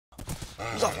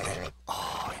Love me.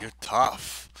 Oh, you're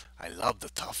tough. I love the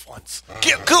tough ones.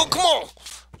 Come on.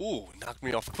 Ooh, knock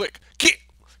me off quick. Give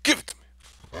it to me.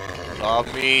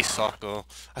 Love me, sucker.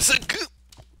 I said, go.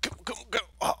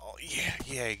 Oh,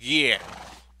 yeah.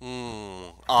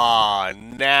 Ah,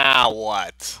 now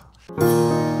what?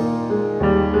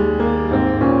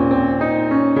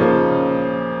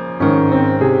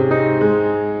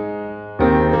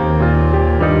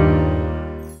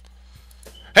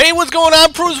 Hey, what's going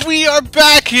on, pros? We are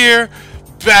back here,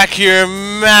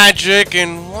 magic,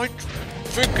 and what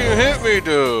freaking hit me,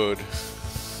 dude?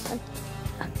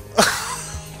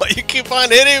 Why you keep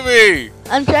on hitting me?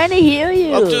 I'm trying to heal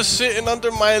you. I'm just sitting under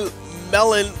my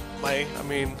lemon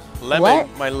What?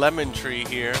 my lemon tree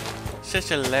here.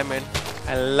 Such a lemon.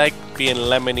 I like being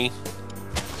lemony.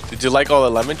 Did you like all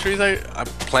the lemon trees I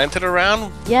planted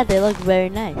around? Yeah, they look very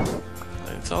nice.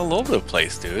 It's all over the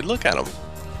place, dude. Look at them.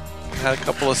 Had a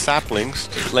couple of saplings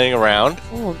just laying around.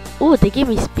 Ooh, they give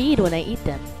me speed when I eat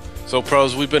them. So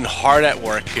pros, we've been hard at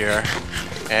work here,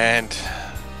 and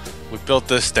we built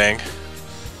this thing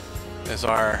as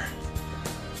our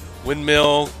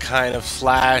windmill kind of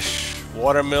slash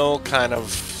watermill kind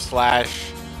of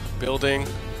slash building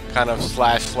kind of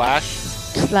slash. Slash.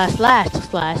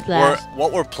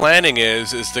 What we're planning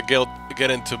is to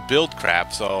get into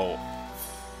BuildCraft. So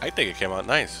I think it came out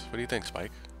nice. What do you think,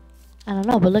 Spike? I don't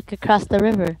know, but look across the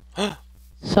river.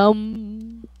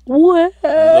 Somewhere.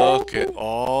 Look at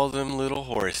all them little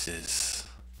horses.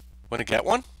 Want to get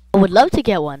one? I would love to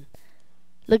get one.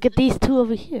 Look at these two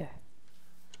over here.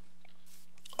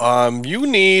 I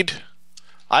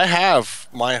have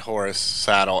my horse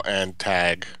saddle and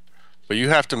tag, but you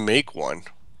have to make one.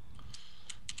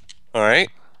 All right?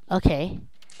 Okay.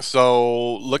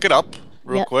 So look it up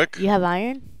real quick. You have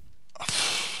iron?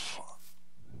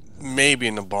 Maybe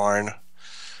in the barn.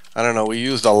 I don't know. We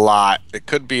used a lot. It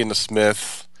could be in the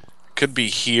smith. Could be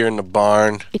here in the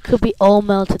barn. It could be all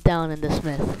melted down in the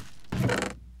smith.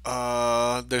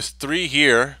 There's 3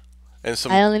 here, and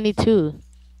some. I only need 2.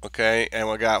 Okay, and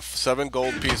we got 7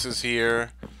 gold pieces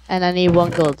here. And I need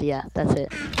 1 gold. Yeah, that's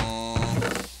it.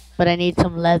 But I need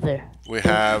some leather. We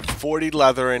have 40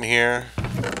 leather in here.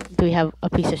 Do we have a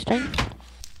piece of string?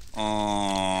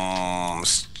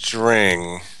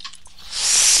 String.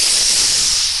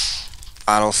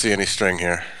 I don't see any string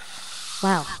here.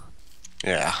 Wow.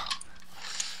 Yeah.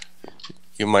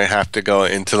 You might have to go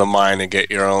into the mine and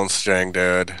get your own string,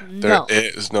 dude. No. There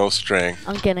is no string.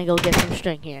 I'm gonna go get some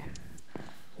string here.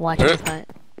 Watch me find.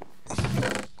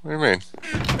 What do you mean?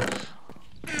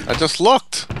 I just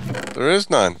looked. There is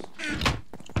none.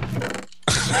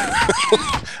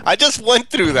 I just went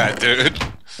through that, dude.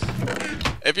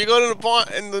 If you go to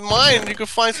the mine, you can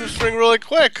find some string really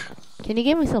quick. Can you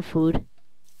give me some food?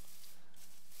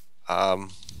 I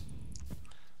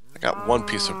got 1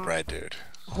 piece of bread, dude.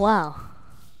 Wow.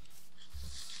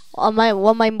 Well,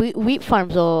 my wheat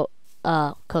farm's all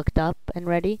cooked up and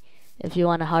ready. If you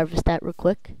want to harvest that real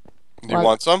quick. You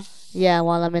want some? Yeah,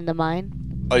 while I'm in the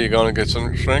mine. Oh, you going to get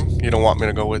some string? You don't want me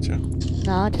to go with you?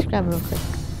 No, I'll just grab it real quick.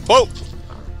 Whoa!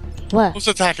 What? Who's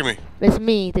attacking me? It's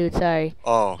me, dude. Sorry.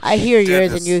 Oh, I hear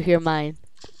yours and you hear mine.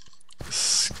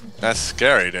 That's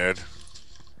scary, dude.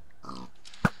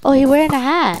 Oh, he's wearing a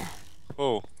hat.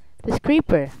 Who? This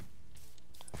creeper.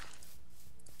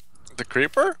 The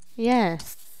creeper? Yeah.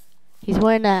 He's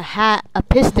wearing a hat, a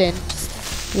piston,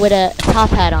 with a top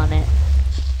hat on it.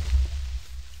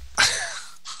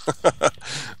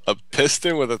 A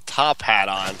piston with a top hat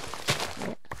on.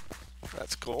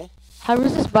 That's cool.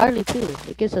 Harvest this barley too.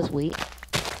 It gives us wheat.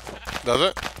 Does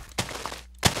it?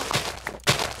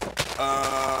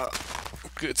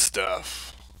 Good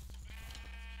stuff.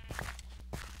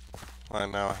 I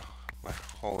know. My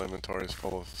whole inventory is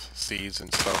full of seeds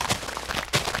and stuff.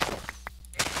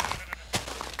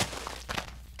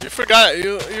 You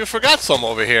forgot some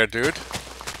over here, dude.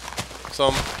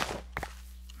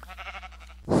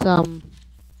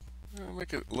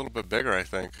 Make it a little bit bigger, I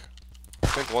think. I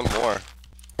think 1 more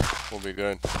will be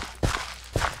good.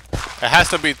 It has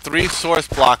to be 3 source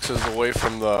blocks away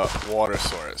from the water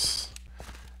source.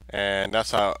 And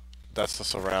that's the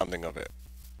surrounding of it.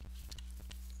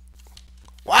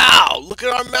 Wow, look at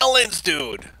our melons,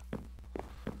 dude.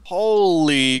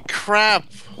 Holy crap.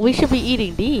 We should be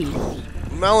eating these.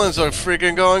 Melons are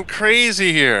freaking going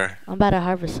crazy here. I'm about to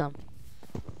harvest some.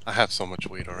 I have so much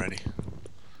wheat already.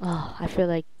 Oh, I feel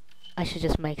like I should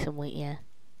just make some wheat, yeah.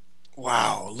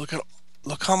 Wow, look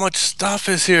how much stuff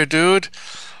is here, dude.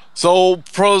 So,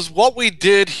 pros, what we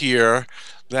did here,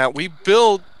 that we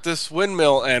built this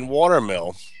windmill and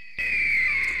watermill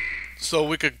so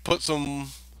we could put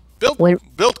some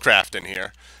BuildCraft in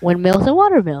here. Windmills and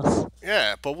watermills.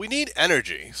 Yeah, but we need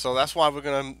energy, so that's why we're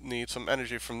gonna need some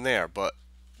energy from there. But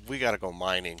we gotta go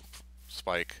mining,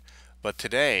 Spike. But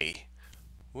today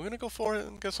we're gonna go for it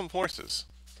and get some horses.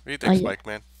 What do you think, Yeah. Spike,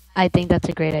 man? I think that's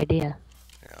a great idea.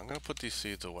 Yeah, I'm gonna put these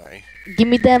seeds away. Give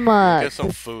me them. Get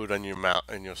some food on your mouth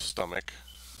and your stomach.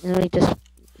 Let me just.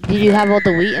 Do you have all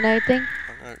the wheat and everything?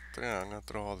 I'm gonna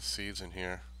throw all the seeds in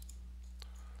here,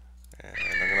 and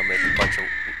I'm gonna make a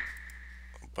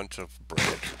bunch of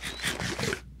bread.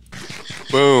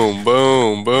 Boom,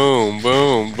 boom, boom,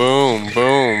 boom, boom,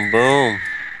 boom, boom.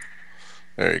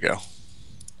 There you go.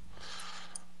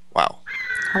 Wow.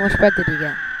 How much bread did you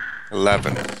get?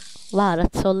 11. Wow,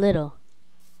 that's so little.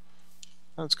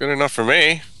 That's good enough for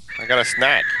me. I got a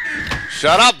snack.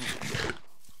 Shut up,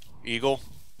 eagle.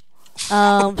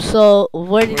 So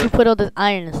where did you put all this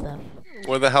iron and stuff?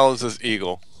 Where the hell is this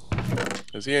eagle?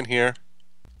 Is he in here?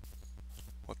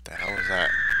 What the hell is that?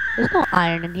 There's no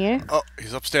iron in here. Oh,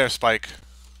 he's upstairs, Spike.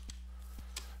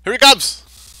 Here he comes!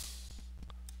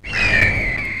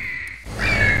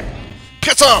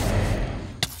 Get some!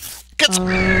 Get some!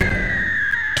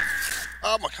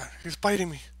 Oh my god, he's biting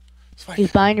me. Spike.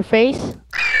 He's behind your face?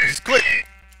 He's quick!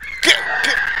 Get!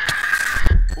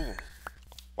 Ooh.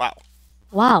 Wow.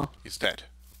 Wow. He's dead.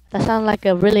 That sounds like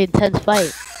a really intense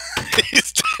fight.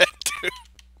 He's dead, dude.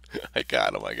 I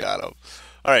got him.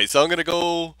 Alright, so I'm gonna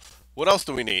go... What else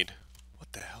do we need?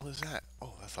 What the hell is that?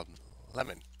 Oh, that's a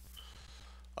lemon.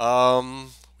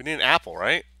 We need an apple,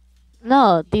 right?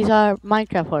 No, these are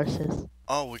Minecraft horses.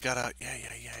 Oh, we gotta... Yeah.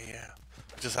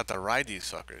 We just have to ride these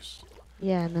suckers.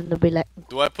 Yeah, and then they'll be like...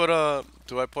 Do I put the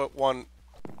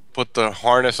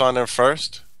harness on there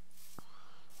first?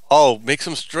 Oh, make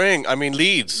some string. I mean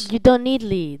leads. You don't need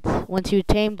leads. Once you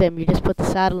tame them, you just put the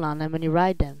saddle on them and you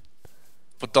ride them.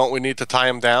 But don't we need to tie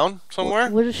them down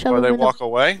somewhere? We'll just shove or them they walk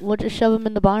away? We'll just shove them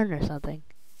in the barn or something.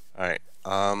 Alright,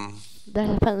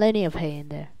 There's plenty of hay in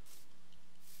there.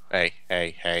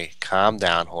 Hey, calm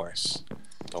down, horse.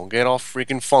 Don't get all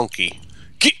freaking funky.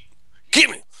 Give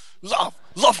me!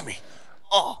 Love me!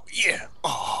 Oh, yeah!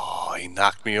 Oh, he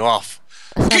knocked me off.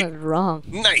 That sounded wrong.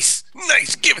 Nice!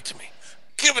 Give it to me!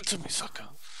 Give it to me, sucker!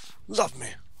 Love me!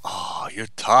 Oh, you're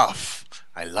tough.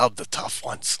 I love the tough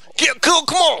ones. Come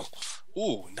on!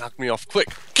 Ooh, knock me off quick.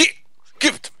 Give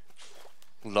it to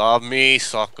me. Love me,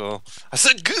 sucker. I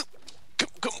said, go.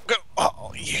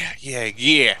 Oh, yeah.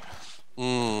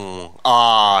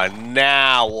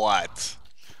 Now what?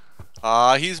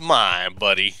 He's mine,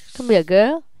 buddy. Come here,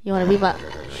 girl. You wanna be my...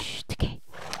 Shh, okay.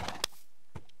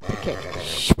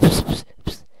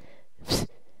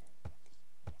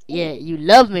 Yeah, you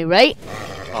love me, right?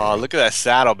 Oh, look at that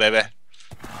saddle, baby.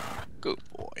 Good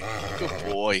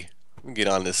boy. Let me get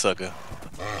on this sucker.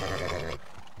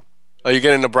 Oh, you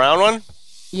getting the brown one?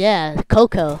 Yeah,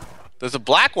 Coco. There's a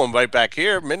black one right back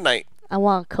here, midnight. I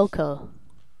want Coco.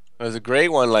 There's a gray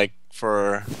one, like,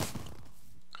 for...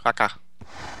 Caca.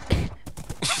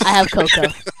 I have Coco.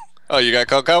 Oh, you got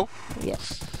Coco?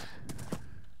 Yes.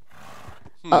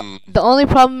 The only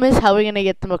problem is how we're gonna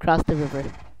get them across the river.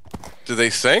 Do they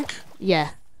sink?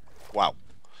 Yeah. Wow.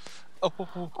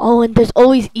 Oh, and there's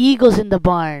always eagles in the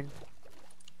barn.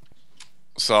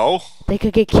 So? They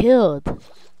could get killed.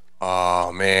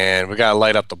 Oh, man. We gotta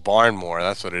light up the barn more.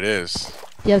 That's what it is.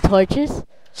 Do you have torches?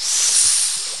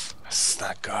 That's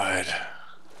not good.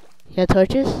 You have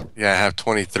torches? Yeah, I have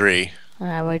 23.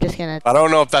 Alright, we're just gonna... I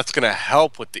don't know if that's gonna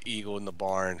help with the eagle in the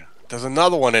barn. There's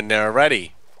another one in there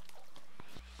already.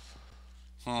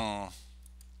 We're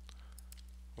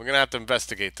gonna have to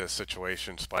investigate this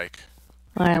situation, Spike.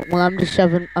 Alright, well I'm just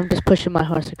pushing my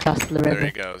horse across the river. There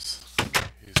he goes.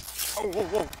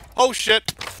 Whoa. Oh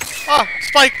shit! Ah,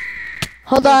 Spike!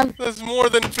 Hold on. There's more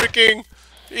than freaking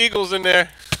eagles in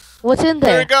there. What's in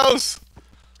There there? it goes.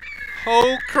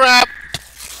 Oh crap!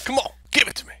 Come on, give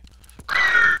it to me.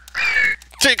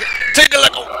 Take it,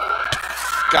 let go.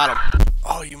 Got him.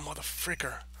 Oh, you mother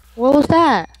fricker. What was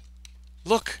that?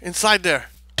 Look, inside there.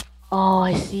 Oh,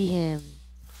 I see him.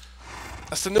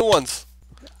 That's the new ones.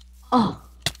 Oh.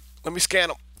 Let me scan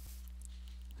them.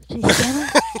 Did you scan him?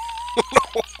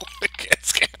 No, I can't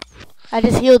scan them. I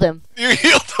just healed him. You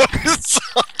healed him, you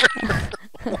sucker.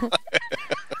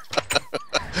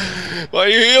 Why are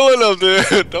you healing him,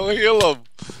 dude? Don't heal him.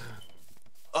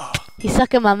 Oh. He's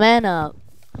sucking my man up.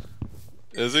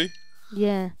 Is he?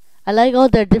 Yeah. I like all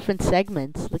their different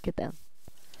segments. Look at them.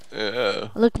 Yeah.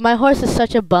 Look, my horse is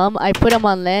such a bum. I put him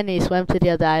on land and he swam to the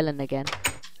other island again.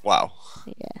 Wow.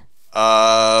 Yeah.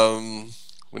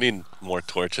 We need more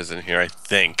torches in here, I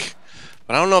think.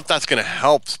 But I don't know if that's gonna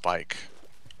help, Spike.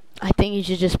 I think you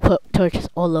should just put torches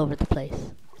all over the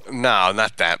place. No,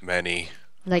 not that many.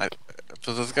 Like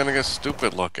because it's gonna get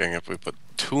stupid looking if we put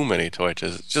too many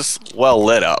torches. It's just well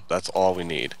lit up. That's all we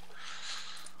need.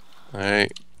 All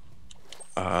right.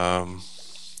 Let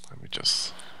me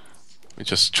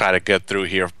just try to get through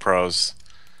here, pros.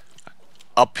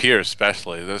 Up here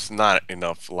especially, there's not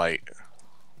enough light.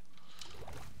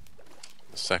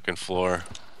 The second floor.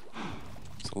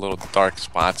 It's a little dark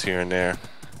spots here and there.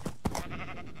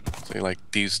 See, like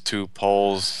these two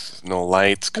poles, no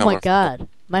lights coming. Oh my god,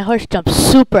 my horse jumps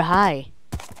super high.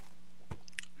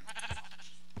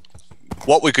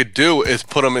 What we could do is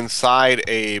put them inside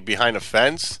behind a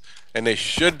fence, and they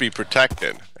should be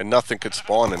protected, and nothing could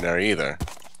spawn in there either.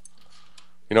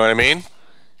 You know what I mean?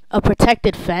 A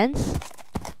protected fence?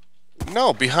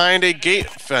 No, behind a gate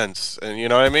fence, and you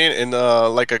know what I mean? In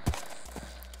like a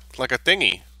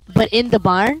thingy. But in the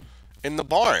barn? In the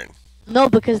barn. No,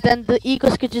 because then the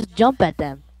eagles could just jump at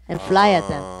them and fly at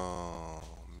them. Oh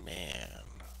man.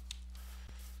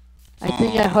 I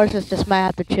think our horses just might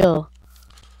have to chill.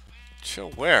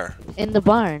 Chill where? In the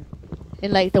barn.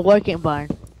 In like the working barn.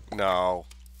 No.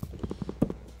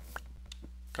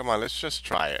 Come on, let's just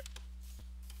try it.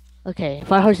 Okay,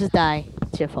 if our horses die,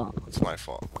 it's your fault. It's my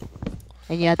fault.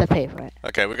 And you have to pay for it.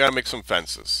 Okay, we gotta make some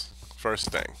fences. First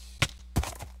thing.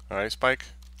 Alright, Spike?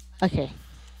 Okay.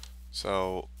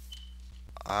 So,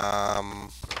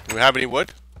 do we have any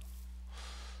wood?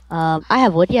 I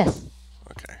have wood, yes.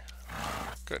 Okay.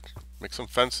 Good. Make some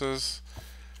fences.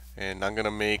 And I'm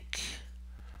gonna make...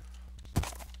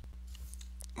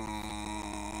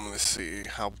 let's see,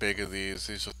 how big are these?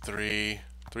 These are 3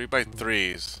 by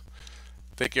 3s.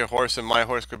 Think your horse and my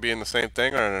horse could be in the same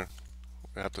thing, or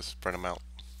we have to spread them out?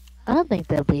 I don't think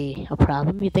there'll be a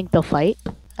problem. You think they'll fight?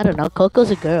 I don't know.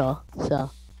 Coco's a girl,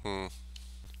 so.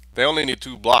 They only need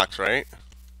 2 blocks, right?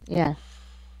 Yeah.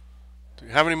 Do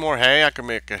you have any more hay? I can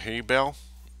make a hay bale.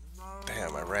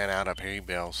 Damn, I ran out of hay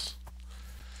bales.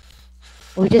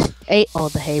 We just ate all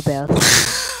the hay bales.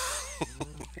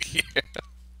 Yeah.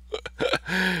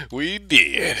 We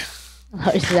did.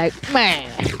 It's like,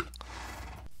 man.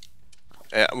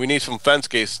 Yeah, we need some fence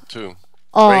gates too.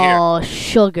 Oh, right here.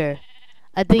 sugar.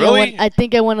 I think Really? I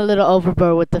think I went a little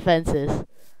overboard with the fences.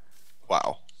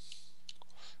 Wow.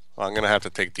 Well, I'm gonna have to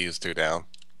take these 2 down.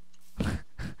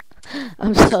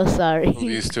 I'm so sorry.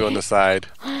 These 2 on the side.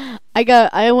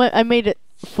 I made it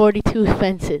 42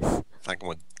 fences. It's like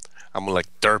I'm like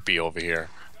derpy over here.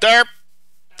 Derp,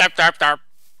 derp, derp, derp.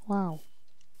 Wow.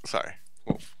 Sorry.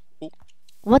 Move. Ooh.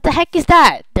 What the heck is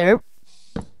that? Dirt?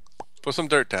 Put some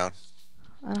dirt down.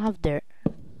 I don't have dirt.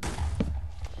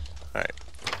 Alright.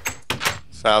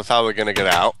 So that's how we're gonna get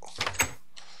out.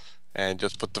 And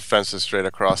just put the fences straight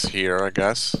across here, I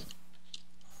guess.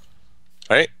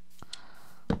 Right?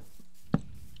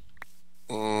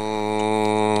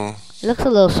 It looks a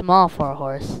little small for a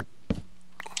horse.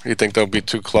 You think they'll be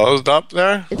too closed up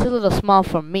there? It's a little small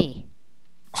for me.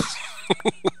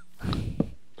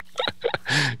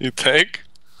 You think?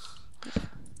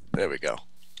 There we go.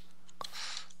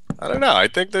 I don't know. I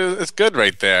think it's good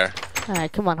right there.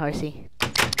 Alright, come on, horsey.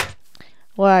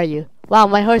 Where are you? Wow,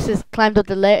 my horse has climbed up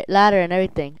the ladder and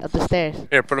everything, up the stairs.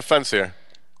 Here, put a fence here.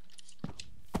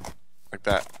 Like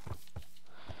that.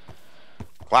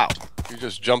 Wow, you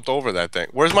just jumped over that thing.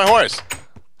 Where's my horse?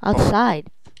 Outside.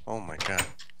 Oh my god.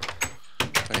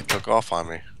 He took off on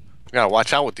me. We gotta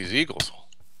watch out with these eagles.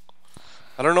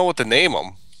 I don't know what to name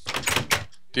them.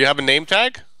 Do you have a name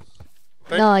tag?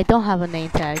 No, I don't have a name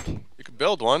tag. You could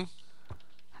build one.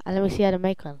 Let me see how to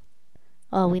make one.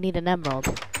 Oh, we need an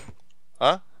emerald.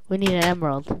 Huh? We need an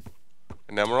emerald.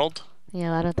 An emerald?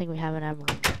 Yeah, I don't think we have an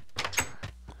emerald.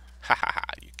 Ha ha ha,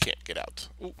 you can't get out.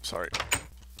 Ooh, sorry.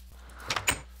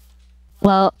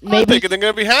 Well, maybe... I think they're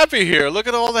gonna be happy here. Look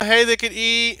at all the hay they could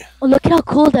eat. Oh, look at how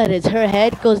cool that is. Her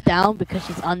head goes down because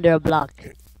she's under a block.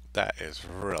 That is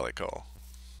really cool.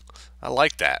 I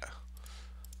like that.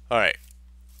 Alright.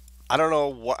 I don't know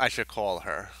what I should call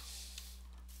her.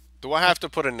 Do I have to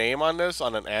put a name on this,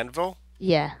 on an anvil?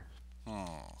 Yeah.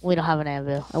 We don't have an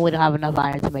anvil. And we don't have enough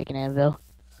iron to make an anvil.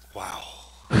 Wow.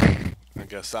 I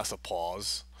guess that's a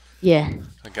pause. Yeah.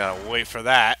 I gotta wait for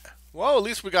that. Well, at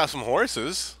least we got some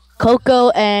horses. Coco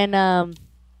and,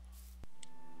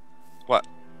 What?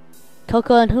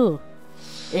 Coco and who?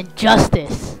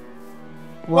 Injustice.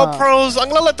 Well, Whoa. pros, I'm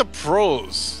gonna let the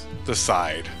pros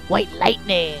decide. White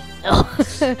lightning.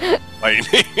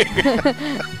 Lightning.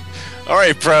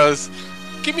 Alright, pros.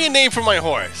 Give me a name for my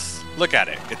horse. Look at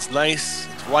it. It's nice.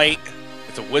 It's white.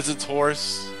 It's a wizard's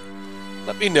horse.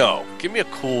 Let me know. Give me a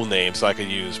cool name so I can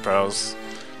use, pros.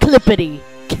 Clippity.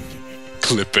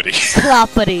 Clippity.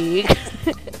 Cloppity.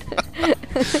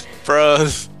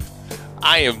 Pros.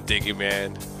 I am Diggy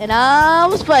Man. And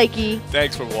I'm Spiky.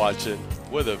 Thanks for watching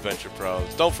with Adventure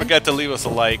Pros. Don't forget to leave us a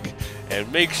like,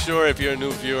 and make sure if you're a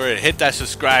new viewer, hit that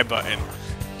subscribe button.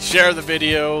 Share the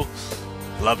video.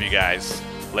 Love you guys.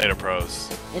 Later, pros.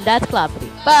 And that's Cloppity.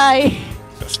 Bye.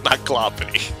 That's not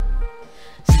Cloppity.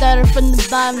 Started from the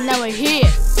bottom, now we're here.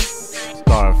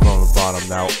 Starting from the bottom,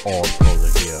 now all the pros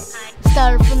are here.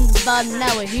 Started from the bottom,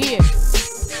 now we're here.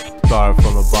 Starting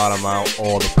from the bottom, now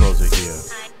all the pros are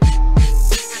here.